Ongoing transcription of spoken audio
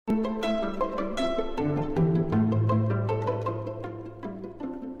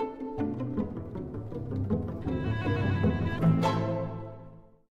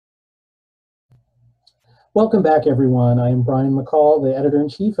Welcome back, everyone. I am Brian McCall, the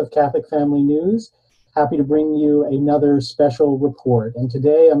editor-in-chief of Catholic Family News. Happy to bring you another special report. And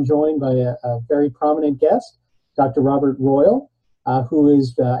today I'm joined by a very prominent guest, Dr. Robert Royal, who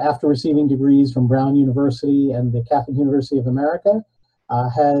is, after receiving degrees from Brown University and the Catholic University of America,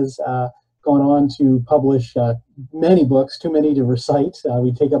 has gone on to publish many books, too many to recite.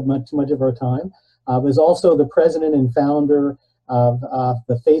 We take up too much of our time. Is also the president and founder of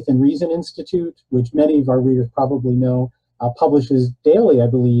the Faith and Reason Institute, which many of our readers probably know, publishes daily, I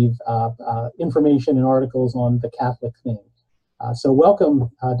believe, information and articles on the Catholic thing. So welcome,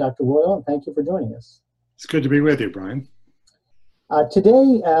 Dr. Royal, and thank you for joining us. It's good to be with you, Brian.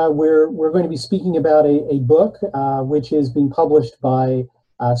 Today, we're going to be speaking about a book which is being published by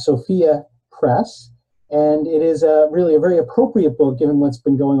Sophia Press, and it is really a very appropriate book given what's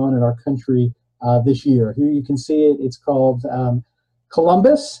been going on in our country this year. Here you can see it. It's called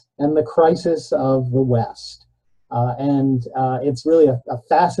Columbus and the Crisis of the West. And it's really a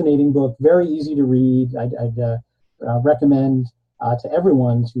fascinating book, very easy to read. I'd recommend to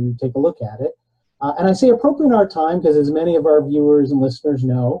everyone to take a look at it. And I say appropriate in our time because, as many of our viewers and listeners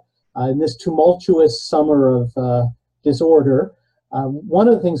know, in this tumultuous summer of disorder, one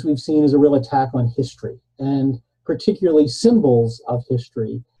of the things we've seen is a real attack on history, and particularly symbols of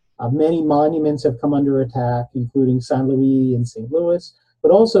history. Many monuments have come under attack, including Saint Louis in St. Louis, but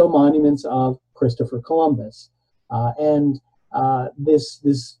also monuments of Christopher Columbus.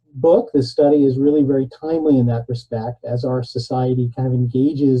 This book, this study, is really very timely in that respect, as our society kind of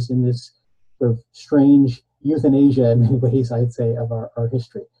engages in this sort of strange euthanasia, in many ways, I'd say, of our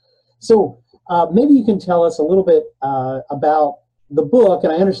history. So maybe you can tell us a little bit about the book,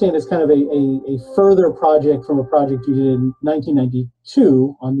 and I understand it's kind of a further project from a project you did in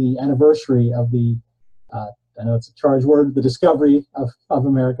 1992 on the anniversary of the, I know it's a charged word, the discovery of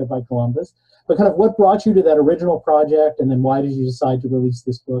America by Columbus, but kind of what brought you to that original project, and then why did you decide to release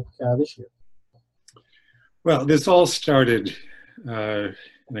this book this year? Well, this all started in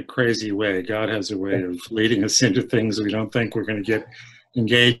a crazy way. God has a way of leading us into things we don't think we're going to get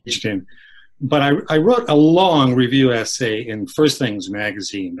engaged in. But I wrote a long review essay in First Things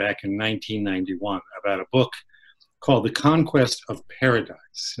magazine back in 1991 about a book called The Conquest of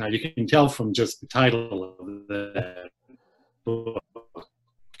Paradise. Now, you can tell from just the title of that book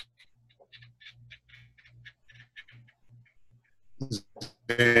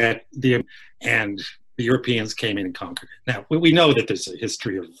that the Europeans came in and conquered it. Now, we know that there's a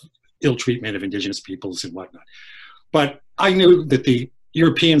history of ill treatment of indigenous peoples and whatnot, but I knew that the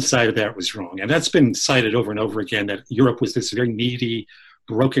European side of that was wrong. And that's been cited over and over again, that Europe was this very needy,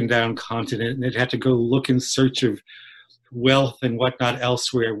 broken down continent, and it had to go look in search of wealth and whatnot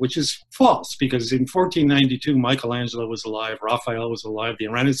elsewhere, which is false, because in 1492, Michelangelo was alive, Raphael was alive, the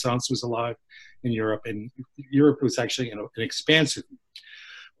Renaissance was alive in Europe, and Europe was actually an expansive.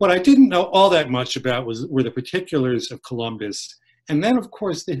 What I didn't know all that much about were the particulars of Columbus, and then, of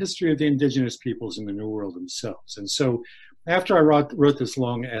course, the history of the indigenous peoples in the New World themselves. And so after I wrote this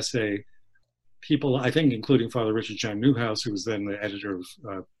long essay, people, I think including Father Richard John Newhouse, who was then the editor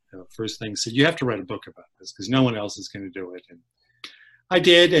of First Things, said, you have to write a book about this because no one else is going to do it. And I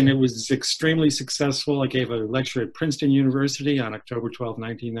did, and it was extremely successful. I gave a lecture at Princeton University on October 12,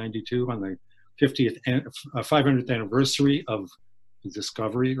 1992, on the 500th anniversary of the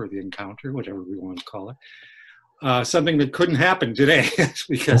discovery or the encounter, whatever we want to call it. Something that couldn't happen today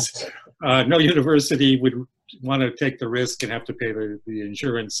because no university would want to take the risk and have to pay the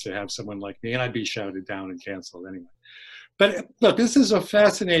insurance to have someone like me, and I'd be shouted down and canceled anyway. But look, this is a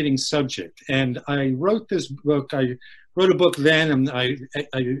fascinating subject, and I wrote this book. I wrote a book then, and I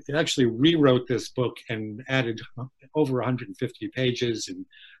actually rewrote this book and added over 150 pages and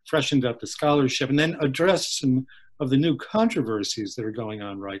freshened up the scholarship, and then addressed some of the new controversies that are going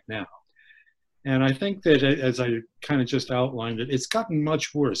on right now. And I think that, as I kind of just outlined it, it's gotten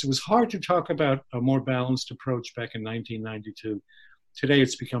much worse. It was hard to talk about a more balanced approach back in 1992. Today,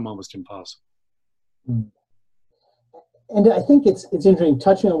 it's become almost impossible. And I think it's interesting,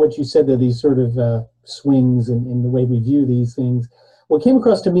 touching on what you said, that these sort of swings in the way we view these things. What came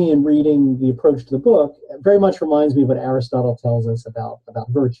across to me in reading the approach to the book very much reminds me of what Aristotle tells us about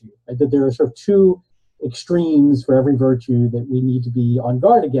virtue. Right? That there are sort of two extremes for every virtue that we need to be on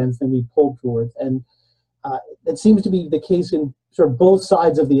guard against and be pulled towards. And it seems to be the case in sort of both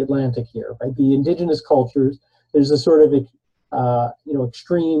sides of the Atlantic here, right? The indigenous cultures, there's a sort of,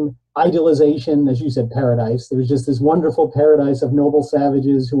 extreme idealization, as you said, paradise. There was just this wonderful paradise of noble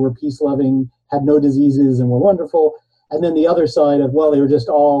savages who were peace-loving, had no diseases, and were wonderful. And then the other side of, well, they were just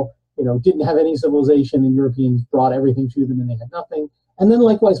all, didn't have any civilization, and Europeans brought everything to them and they had nothing. And then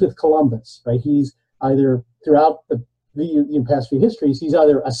likewise with Columbus, right? He's either throughout the past few histories, he's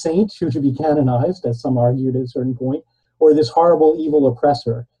either a saint who should be canonized, as some argued at a certain point, or this horrible, evil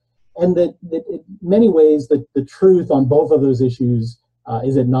oppressor. And that in many ways, the truth on both of those issues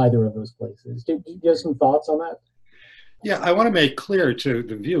is at neither of those places. Do you have some thoughts on that? Yeah, I want to make clear to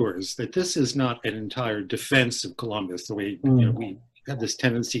the viewers that this is not an entire defense of Columbus, the way we have this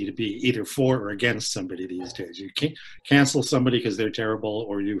tendency to be either for or against somebody these days. You can't cancel somebody because they're terrible,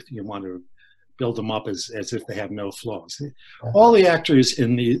 or you want to build them up as if they have no flaws. All the actors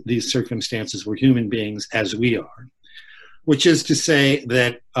in these circumstances were human beings as we are, which is to say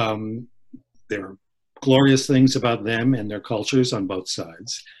that there are glorious things about them and their cultures on both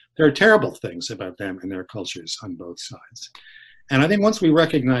sides. There are terrible things about them and their cultures on both sides. And I think once we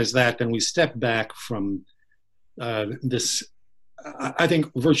recognize that, then we step back from this, I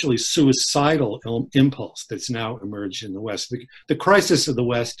think, virtually suicidal impulse that's now emerged in the West. The crisis of the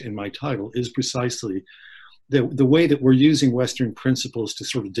West in my title is precisely the way that we're using Western principles to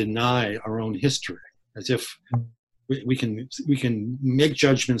sort of deny our own history, as if we can make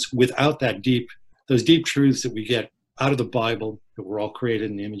judgments without those deep truths that we get out of the Bible, that we're all created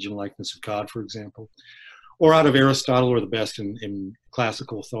in the image and likeness of God, for example, or out of Aristotle, or the best in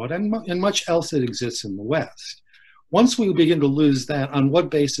classical thought, and much else that exists in the West. Once we begin to lose that, on what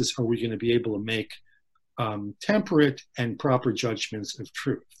basis are we going to be able to make temperate and proper judgments of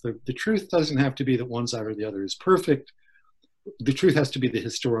truth? The truth doesn't have to be that one side or the other is perfect. The truth has to be the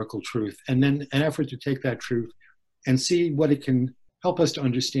historical truth, and then an effort to take that truth and see what it can help us to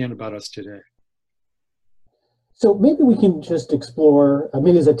understand about us today. So maybe we can just explore,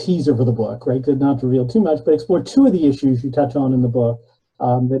 maybe as a teaser for the book, right? Not to reveal too much, but explore two of the issues you touch on in the book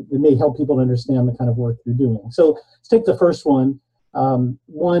that may help people to understand the kind of work you're doing. So let's take the first one,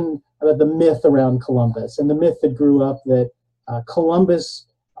 one about the myth around Columbus, and the myth that grew up that Columbus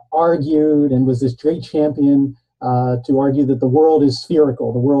argued and was this great champion to argue that the world is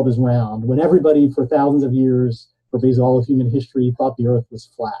spherical, the world is round, when everybody for thousands of years, for basically all of human history, thought the earth was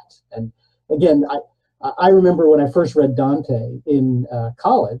flat. And again, I remember when I first read Dante in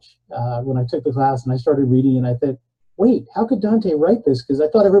college, when I took the class and I started reading, and I thought, wait, how could Dante write this? Because I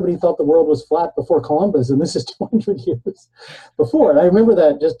thought everybody thought the world was flat before Columbus, and this is 200 years before. And I remember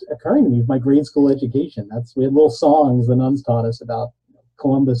that just occurring to me with my grade school education. We had little songs the nuns taught us about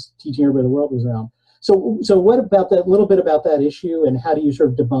Columbus teaching everybody the world was round. So what about that, little bit about that issue, and how do you sort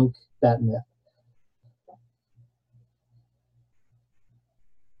of debunk that myth?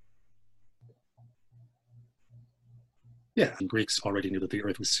 Yeah, the Greeks already knew that the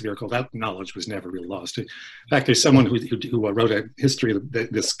Earth was spherical. That knowledge was never really lost. In fact, there's someone who wrote a history of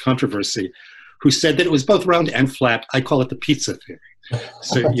this controversy who said that it was both round and flat. I call it the pizza theory.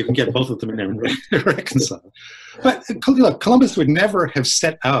 So you can get both of them in there and reconcile. But look, Columbus would never have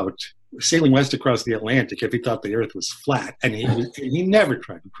set out sailing west across the Atlantic if he thought the Earth was flat. And he never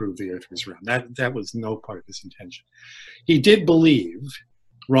tried to prove the Earth was round. That was no part of his intention. He did believe,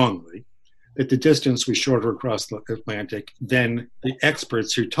 wrongly, that the distance was shorter across the Atlantic than the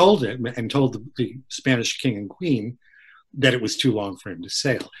experts who told him and told the Spanish king and queen that it was too long for him to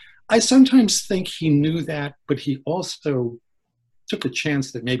sail. I sometimes think he knew that, but he also took a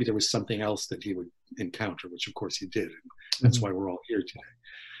chance that maybe there was something else that he would encounter, which of course he did. And that's why we're all here today.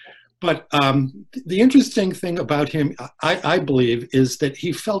 But the interesting thing about him, I believe, is that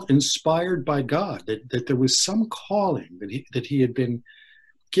he felt inspired by God, that there was some calling, that he had been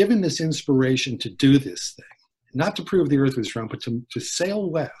given this inspiration to do this thing, not to prove the Earth was round, but to sail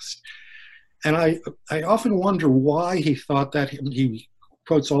west. And I often wonder why he thought that. He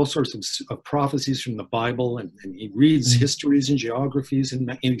quotes all sorts of prophecies from the Bible, and he reads histories and geographies,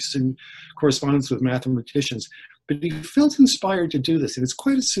 and he's in correspondence with mathematicians. But he felt inspired to do this, and it's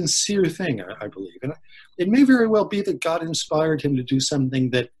quite a sincere thing, I believe. And it may very well be that God inspired him to do something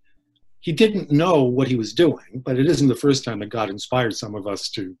that he didn't know what he was doing, but it isn't the first time that God inspired some of us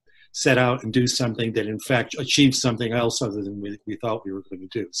to set out and do something that in fact achieved something else other than we thought we were going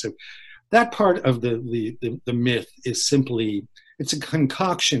to do. So that part of the myth is simply, it's a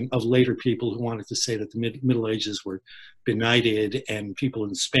concoction of later people who wanted to say that the Middle Ages were benighted, and people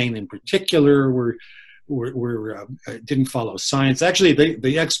in Spain in particular didn't follow science. Actually,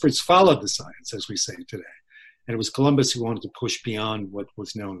 the experts followed the science, as we say today. And it was Columbus who wanted to push beyond what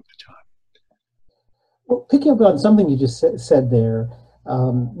was known at the time. Well, picking up on something you just said there,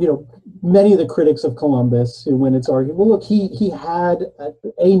 many of the critics of Columbus, when it's argued, well, look, he had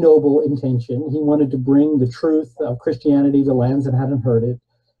a noble intention. He wanted to bring the truth of Christianity to lands that hadn't heard it.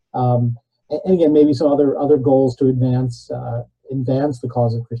 And again, maybe some other goals to advance the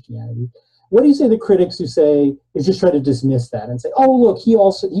cause of Christianity. What do you say to critics who say, is just try to dismiss that and say, oh, look, he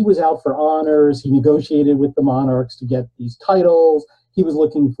was out for honors. He negotiated with the monarchs to get these titles. He was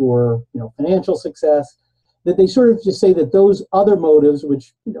looking for, financial success. That they sort of just say that those other motives,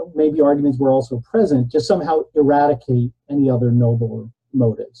 which, maybe arguments were also present, just somehow eradicate any other nobler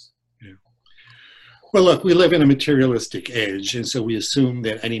motives. Yeah. Well, look, we live in a materialistic age, and so we assume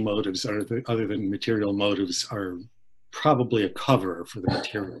that any motives other than material motives are probably a cover for the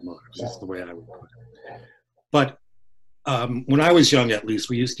material motives, is the way I would put it. But when I was young, at least,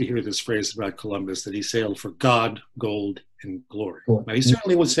 we used to hear this phrase about Columbus, that he sailed for God, gold, and glory. Now, he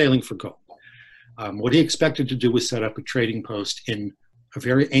certainly was sailing for gold. What he expected to do was set up a trading post in a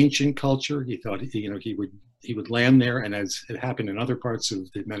very ancient culture. He thought, he would land there, and as it happened in other parts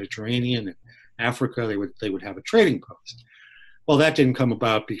of the Mediterranean and Africa, they would have a trading post. Well, that didn't come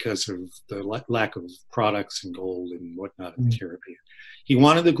about because of the lack of products and gold and whatnot in the Caribbean. He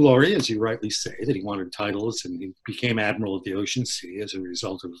wanted the glory, as you rightly say, that he wanted titles, and he became admiral of the ocean sea as a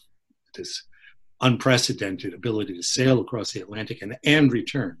result of this unprecedented ability to sail across the Atlantic and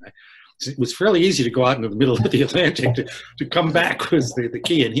return. It was fairly easy to go out into the middle of the Atlantic. To come back was the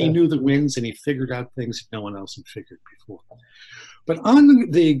key, and he knew the winds, and he figured out things that no one else had figured before. But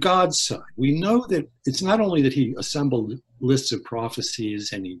on the God side, we know that it's not only that he assembled lists of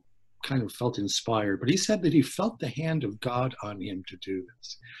prophecies and he kind of felt inspired, but he said that he felt the hand of God on him to do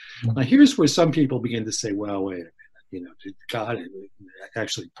this. Now, here's where some people begin to say, well, wait a minute, did God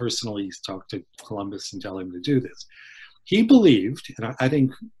actually personally talk to Columbus and tell him to do this? He believed, and I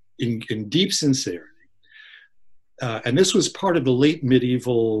think in deep sincerity, and this was part of the late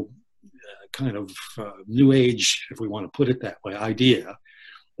medieval kind of New Age, if we want to put it that way, idea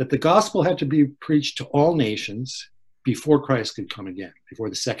that the gospel had to be preached to all nations before Christ could come again, before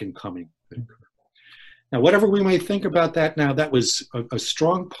the second coming could occur. Now, whatever we may think about that now, that was a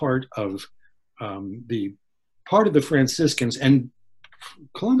strong part of the Franciscans, and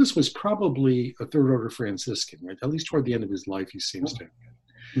Columbus was probably a third order Franciscan, right? At least toward the end of his life, he seems to have been.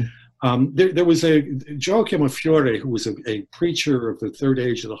 There was a Joachim of Fiore, who was a preacher of the third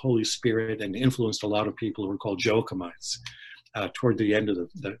age of the Holy Spirit and influenced a lot of people who were called Joachimites toward the end of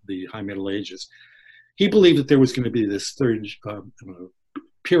the High Middle Ages. He believed that there was going to be this third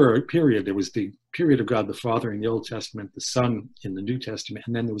period. There was the period of God the Father in the Old Testament, the Son in the New Testament,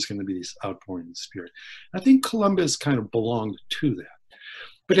 and then there was going to be this outpouring of the Spirit. I think Columbus kind of belonged to that.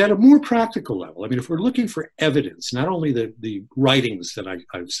 But at a more practical level, I mean, if we're looking for evidence, not only the writings that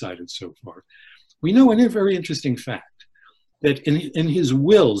I've cited so far, we know a very interesting fact, that in his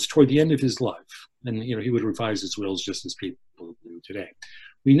wills toward the end of his life, and he would revise his wills just as people do today,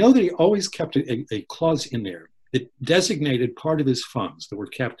 we know that he always kept a clause in there that designated part of his funds that were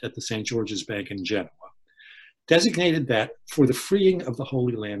kept at the St. George's Bank in Genoa, designated that for the freeing of the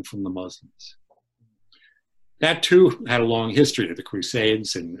Holy Land from the Muslims. That too had a long history of the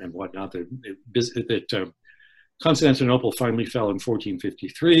Crusades and whatnot. That Constantinople finally fell in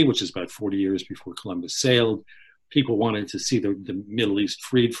 1453, which is about 40 years before Columbus sailed. People wanted to see the Middle East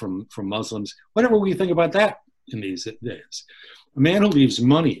freed from Muslims. Whatever we think about that in these days. A man who leaves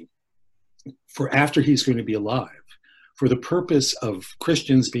money for after he's going to be alive, for the purpose of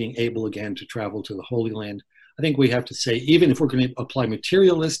Christians being able again to travel to the Holy Land, I think we have to say, even if we're going to apply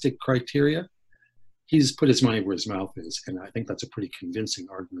materialistic criteria, he's put his money where his mouth is, and I think that's a pretty convincing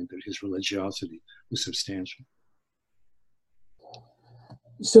argument that his religiosity was substantial.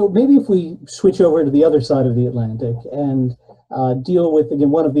 So maybe if we switch over to the other side of the Atlantic and deal with, again,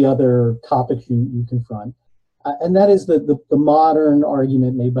 one of the other topics you confront, and that is the modern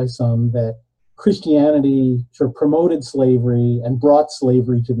argument made by some that Christianity sort of promoted slavery and brought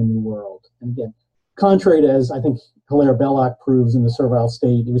slavery to the New World. And again, contrary to, as I think Hilaire Belloc proves in The Servile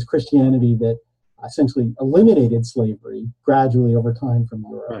State, it was Christianity that essentially eliminated slavery gradually over time from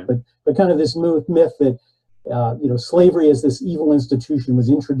Europe. Right. But kind of this myth that slavery as this evil institution was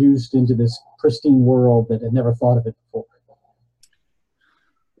introduced into this pristine world that had never thought of it before.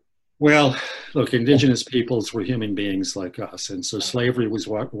 Well, look, indigenous peoples were human beings like us, and so slavery was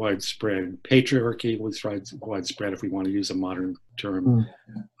widespread. Patriarchy was widespread, if we want to use a modern term.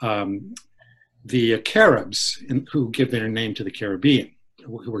 The Caribs, who give their name to the Caribbean,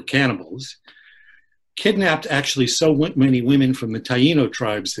 who were cannibals, kidnapped actually so many women from the Taino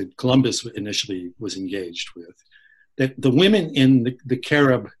tribes that Columbus initially was engaged with, that the women in the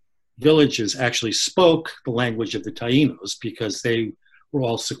Carib villages actually spoke the language of the Tainos because they were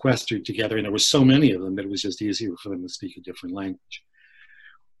all sequestered together, and there were so many of them that it was just easier for them to speak a different language.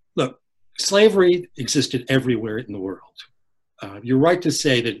 Look, slavery existed everywhere in the world. You're right to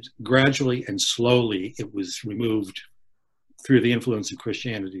say that gradually and slowly it was removed through the influence of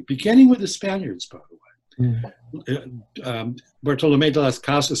Christianity, beginning with the Spaniards, by the way. Bartolomé de las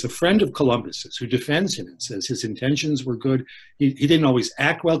Casas, a friend of Columbus's, who defends him and says his intentions were good. He didn't always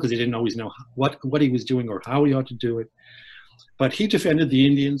act well because he didn't always know what he was doing or how he ought to do it. But he defended the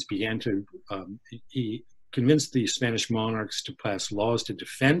Indians, he convinced the Spanish monarchs to pass laws to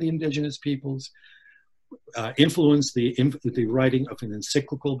defend the indigenous peoples, influenced the writing of an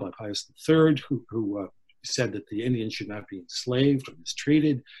encyclical by Pius III, who said that the Indians should not be enslaved or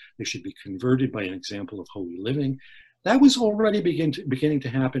mistreated. They should be converted by an example of holy living. That was already beginning to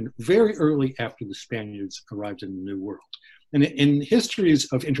happen very early after the Spaniards arrived in the New World. And in histories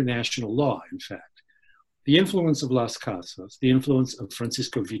of international law, in fact, the influence of Las Casas, the influence of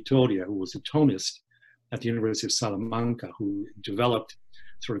Francisco Vitoria, who was a Thomist at the University of Salamanca, who developed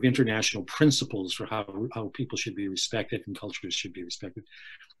sort of international principles for how people should be respected and cultures should be respected.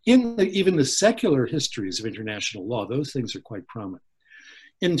 Even the secular histories of international law, those things are quite prominent.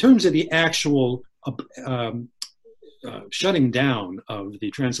 In terms of the actual shutting down of the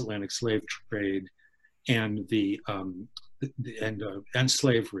transatlantic slave trade and and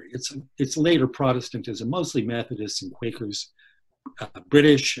slavery, it's later Protestantism, mostly Methodists and Quakers,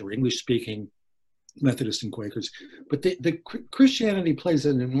 British or English-speaking Methodists and Quakers, but the Christianity plays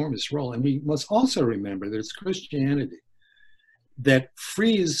an enormous role, and we must also remember that it's Christianity that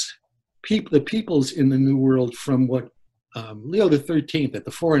frees the peoples in the New World from what Leo XIII at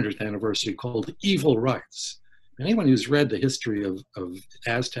the 400th anniversary called evil rights. Anyone who's read the history of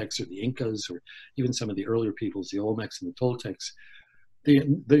Aztecs or the Incas or even some of the earlier peoples, the Olmecs and the Toltecs,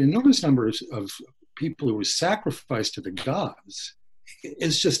 the enormous numbers of people who were sacrificed to the gods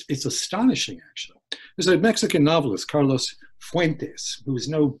it's astonishing, actually. There's a Mexican novelist, Carlos Fuentes, who was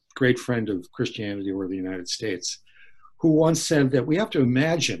no great friend of Christianity or the United States, who once said that we have to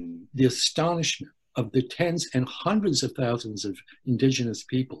imagine the astonishment of the tens and hundreds of thousands of indigenous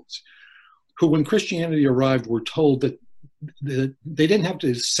peoples who, when Christianity arrived, were told that they didn't have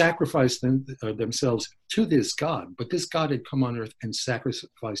to sacrifice themselves to this God, but this God had come on earth and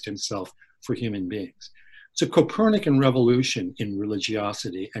sacrificed himself for human beings. It's a Copernican revolution in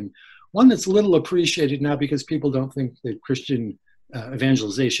religiosity, and one that's little appreciated now because people don't think that Christian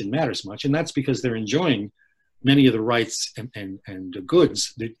evangelization matters much, and that's because they're enjoying many of the rights and the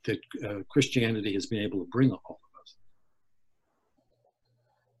goods that Christianity has been able to bring all of us.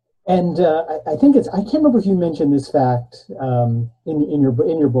 And I think I can't remember if you mentioned this fact in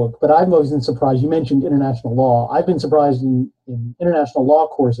your book, but I've always been surprised. You mentioned international law. I've been surprised in international law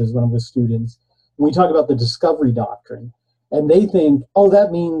courses when I was students. We talk about the discovery doctrine, and they think, oh,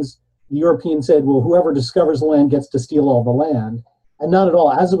 that means the Europeans said, well, whoever discovers the land gets to steal all the land. And not at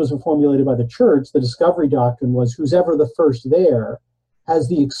all. As it was formulated by the church, the discovery doctrine was who's ever the first there has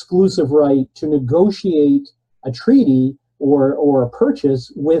the exclusive right to negotiate a treaty or a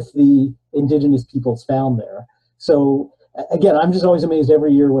purchase with the indigenous peoples found there. So again, I'm just always amazed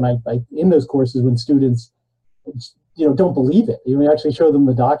every year when I in those courses when students don't believe it. You actually show them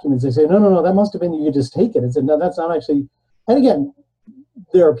the documents. They say, no, that must have been, you could just take it. And said, no, that's not actually. And again,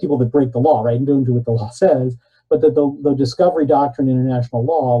 there are people that break the law, right, and don't do what the law says. But that the discovery doctrine in international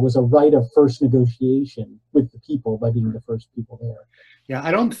law was a right of first negotiation with the people by being the first people there. Yeah,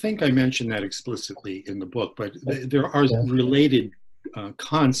 I don't think I mentioned that explicitly in the book, but there are related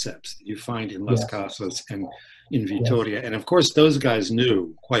concepts that you find in Las Casas and in Vitoria. Yes. And of course, those guys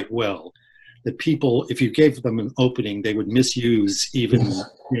knew quite well that people, if you gave them an opening, they would misuse even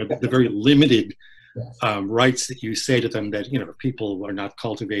the very limited rights that you say to them, that people are not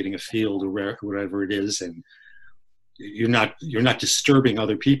cultivating a field or whatever it is, and you're not disturbing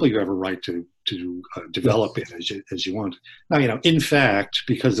other people. You have a right to develop it as you want. Now, in fact,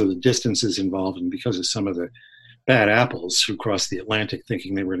 because of the distances involved and because of some of the bad apples who crossed the Atlantic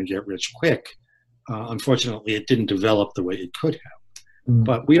thinking they were going to get rich quick, unfortunately, it didn't develop the way it could have.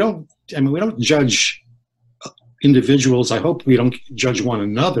 But we don't judge individuals. I hope we don't judge one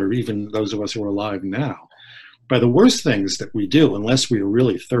another, even those of us who are alive now, by the worst things that we do, unless we are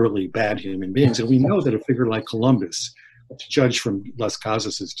really thoroughly bad human beings. And we know that a figure like Columbus, to judge from Las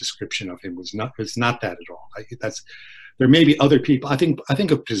Casas's description of him, was not that at all. There may be other people. I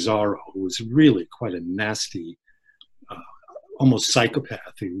think of Pizarro, who was really quite a nasty, almost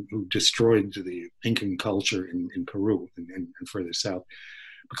psychopath who destroyed the Incan culture in Peru and further south.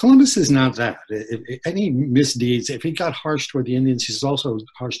 But Columbus is not that. Any misdeeds, if he got harsh toward the Indians, he's also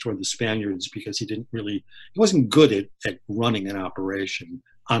harsh toward the Spaniards because he wasn't good at running an operation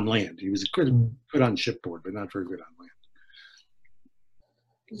on land. He was good on shipboard, but not very good on land.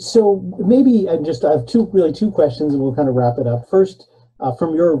 So maybe I have two questions and we'll kind of wrap it up. First,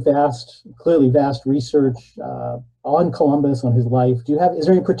 from your clearly vast research on Columbus, on his life, is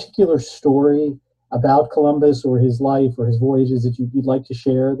there any particular story about Columbus or his life or his voyages that you'd like to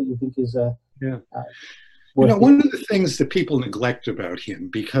share that you think is yeah. One of the things that people neglect about him,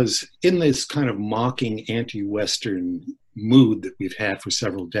 because in this kind of mocking anti-Western mood that we've had for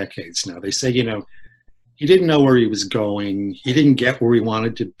several decades now, they say, he didn't know where he was going. He didn't get where he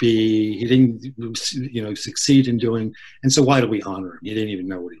wanted to be. He didn't, succeed in doing. And so why do we honor him? He didn't even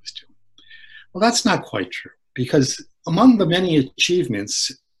know what he was doing. Well, that's not quite true, because among the many achievements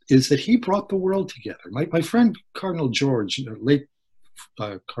is that he brought the world together. My friend Cardinal George, late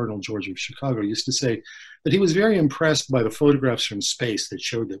Cardinal George of Chicago, used to say that he was very impressed by the photographs from space that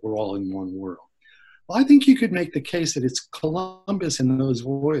showed that we're all in one world. Well, I think you could make the case that it's Columbus and those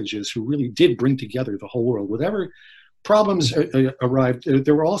voyages who really did bring together the whole world. Whatever problems arrived,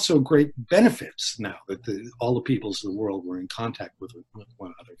 there were also great benefits now that all the peoples of the world were in contact with one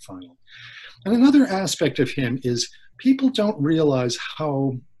another finally. And another aspect of him is people don't realize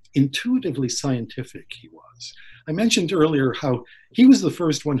how intuitively scientific he was. I mentioned earlier how he was the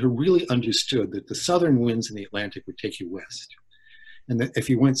first one who really understood that the southern winds in the Atlantic would take you west. And that if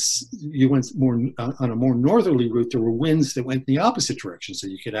you went more on a more northerly route, there were winds that went in the opposite direction, so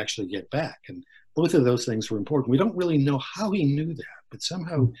you could actually get back. And both of those things were important. We don't really know how he knew that, but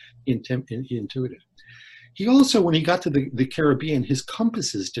somehow he intuited. He also, when he got to the Caribbean, his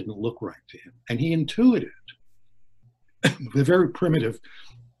compasses didn't look right to him, and he intuited with very primitive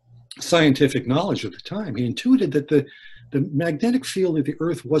scientific knowledge of the time. He intuited that the magnetic field of the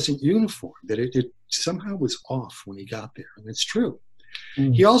Earth wasn't uniform, that it somehow was off when he got there, and it's true.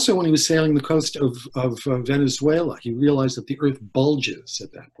 He also, when he was sailing the coast of Venezuela, he realized that the Earth bulges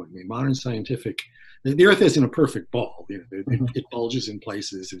at that point. I mean, modern scientific, the Earth isn't a perfect ball. It bulges in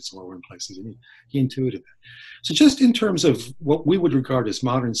places, it's lower in places, and he intuited that. So just in terms of what we would regard as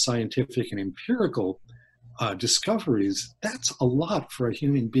modern scientific and empirical discoveries, that's a lot for a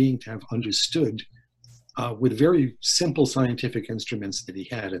human being to have understood with very simple scientific instruments that he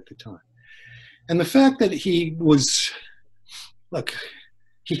had at the time. And the fact that he was,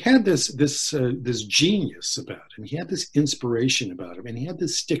 he had this genius about him. He had this inspiration about him, and he had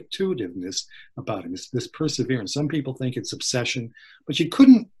this stick-to-itiveness about him, this perseverance. Some people think it's obsession, but you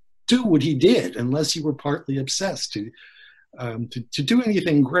couldn't do what he did unless you were partly obsessed. To do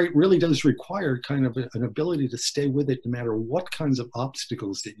anything great really does require kind of an ability to stay with it no matter what kinds of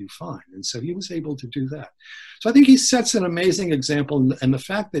obstacles that you find. And so he was able to do that. So I think he sets an amazing example. And the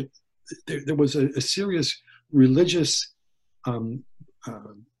fact that there was a serious religious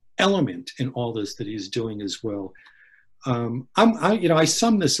element in all this that he's doing as well. I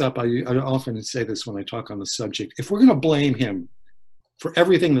sum this up. I often say this when I talk on the subject. If we're going to blame him for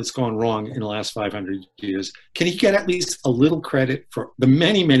everything that's gone wrong in the last 500 years, can he get at least a little credit for the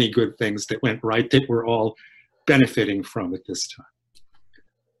many, many good things that went right that we're all benefiting from at this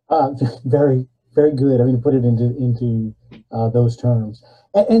time? Very, very good. I mean, to put it into those terms.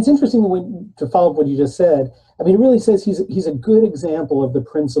 And it's interesting to follow up what you just said. I mean, it really says he's a good example of the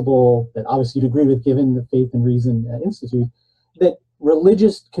principle that obviously you'd agree with, given the Faith and Reason Institute, that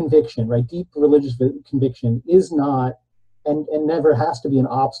religious conviction, right, deep religious conviction is not and never has to be an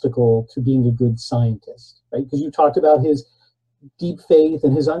obstacle to being a good scientist, right? Because you talked about his deep faith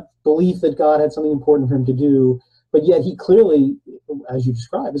and his belief that God had something important for him to do, but yet he clearly, as you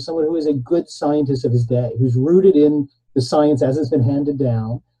described, is someone who is a good scientist of his day, who's rooted in the science as it's been handed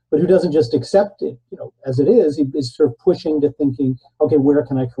down, but who doesn't just accept it, as it is. He is sort of pushing to thinking, okay, where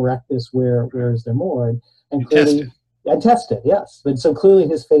can I correct this? Where is there more? And clearly, test it, yes. But so clearly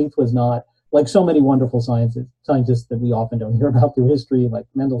his faith was not, like so many wonderful scientists that we often don't hear about through history, like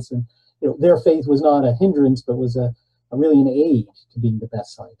Mendelssohn, their faith was not a hindrance, but was a really an aid to being the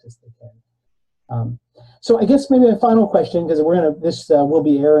best scientist they can. So I guess maybe a final question, because this will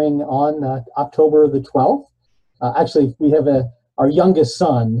be airing on October the 12th. Actually, we have our youngest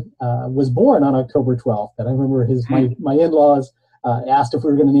son was born on October 12th, and I remember my in-laws asked if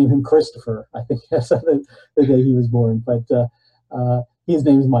we were going to name him Christopher. I think that's the day he was born, but his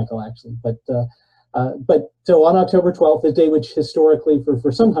name is Michael, actually. But so on October 12th, a day which historically,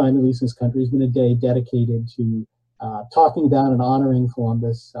 for some time, at least in this country, has been a day dedicated to talking about and honoring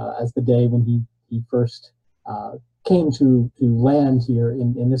Columbus as the day when he first came to land here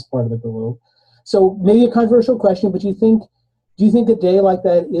in this part of the globe. So maybe a controversial question, but do you think a day like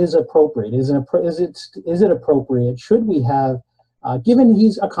that is appropriate? Is it appropriate? Should we have, given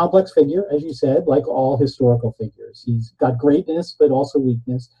he's a complex figure, as you said, like all historical figures, he's got greatness but also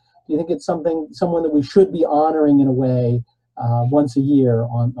weakness. Do you think it's someone that we should be honoring in a way once a year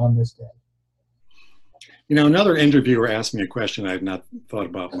on this day? You know, another interviewer asked me a question I had not thought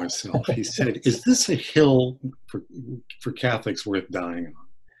about myself. He said, "Is this a hill for Catholics worth dying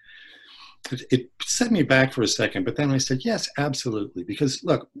on?" It set me back for a second, but then I said, yes, absolutely. Because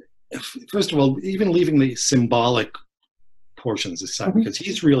look, first of all, even leaving the symbolic portions aside, because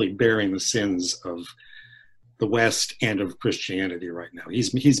he's really bearing the sins of the West and of Christianity right now.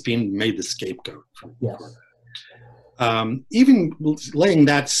 He's being made the scapegoat for even laying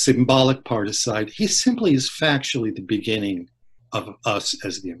that symbolic part aside, he simply is factually the beginning of us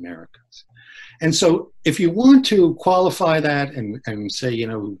as the Americans. And so if you want to qualify that and say, you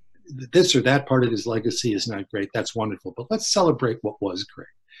know, this or that part of his legacy is not great, that's wonderful, but let's celebrate what was great.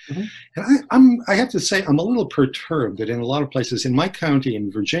 And I have to say, I'm a little perturbed that in a lot of places, in my county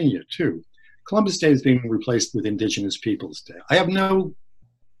in Virginia too, Columbus Day is being replaced with Indigenous Peoples Day. I have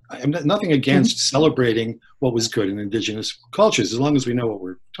nothing against celebrating what was good in indigenous cultures, as long as we know what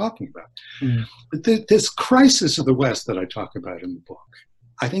we're talking about. But this crisis of the West that I talk about in the book,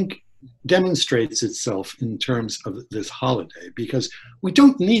 I think demonstrates itself in terms of this holiday, because we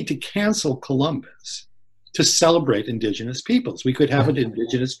don't need to cancel Columbus to celebrate indigenous peoples. We could have an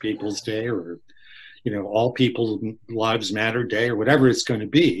Indigenous Peoples Day, or, you know, All People Lives Matter Day, or whatever it's going to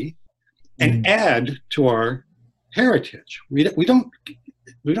be, and add to our heritage. We don't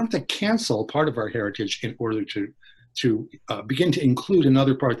have to cancel part of our heritage in order to begin to include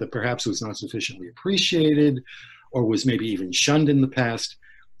another part that perhaps was not sufficiently appreciated or was maybe even shunned in the past.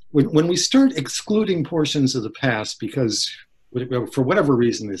 When we start excluding portions of the past because, for whatever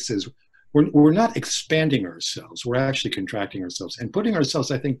reason this is, we're not expanding ourselves, we're actually contracting ourselves and putting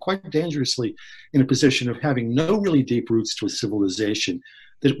ourselves, I think, quite dangerously in a position of having no really deep roots to a civilization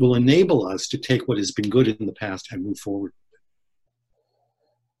that will enable us to take what has been good in the past and move forward.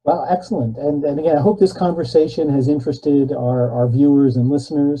 Wow, excellent. And again, I hope this conversation has interested our viewers and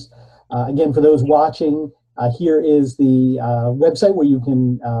listeners. Again, for those watching, here is the website where you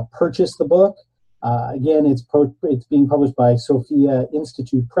can purchase the book. Again, it's being published by Sophia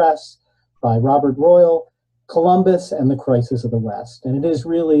Institute Press, by Robert Royal, Columbus and the Crisis of the West. And it is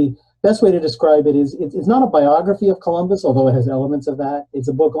really, best way to describe it is, it's not a biography of Columbus, although it has elements of that. It's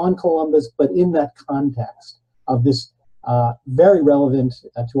a book on Columbus, but in that context of this very relevant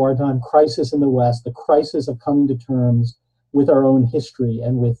to our time crisis in the West, the crisis of coming to terms with our own history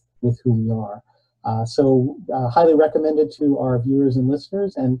and with who we are. So highly recommended to our viewers and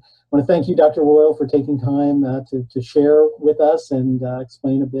listeners. And I want to thank you, Dr. Royal, for taking time to share with us and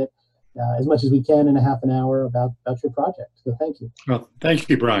explain a bit, as much as we can in a half an hour about your project. So thank you. Well, thank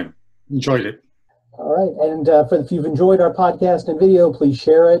you, Brian. Enjoyed it. All right. And if you've enjoyed our podcast and video, please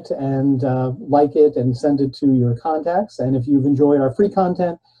share it and like it and send it to your contacts. And if you've enjoyed our free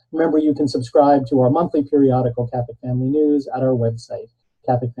content, remember you can subscribe to our monthly periodical Catholic Family News at our website,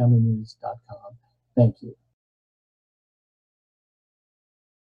 CatholicFamilyNews.com. Thank you.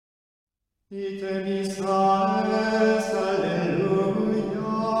 Ite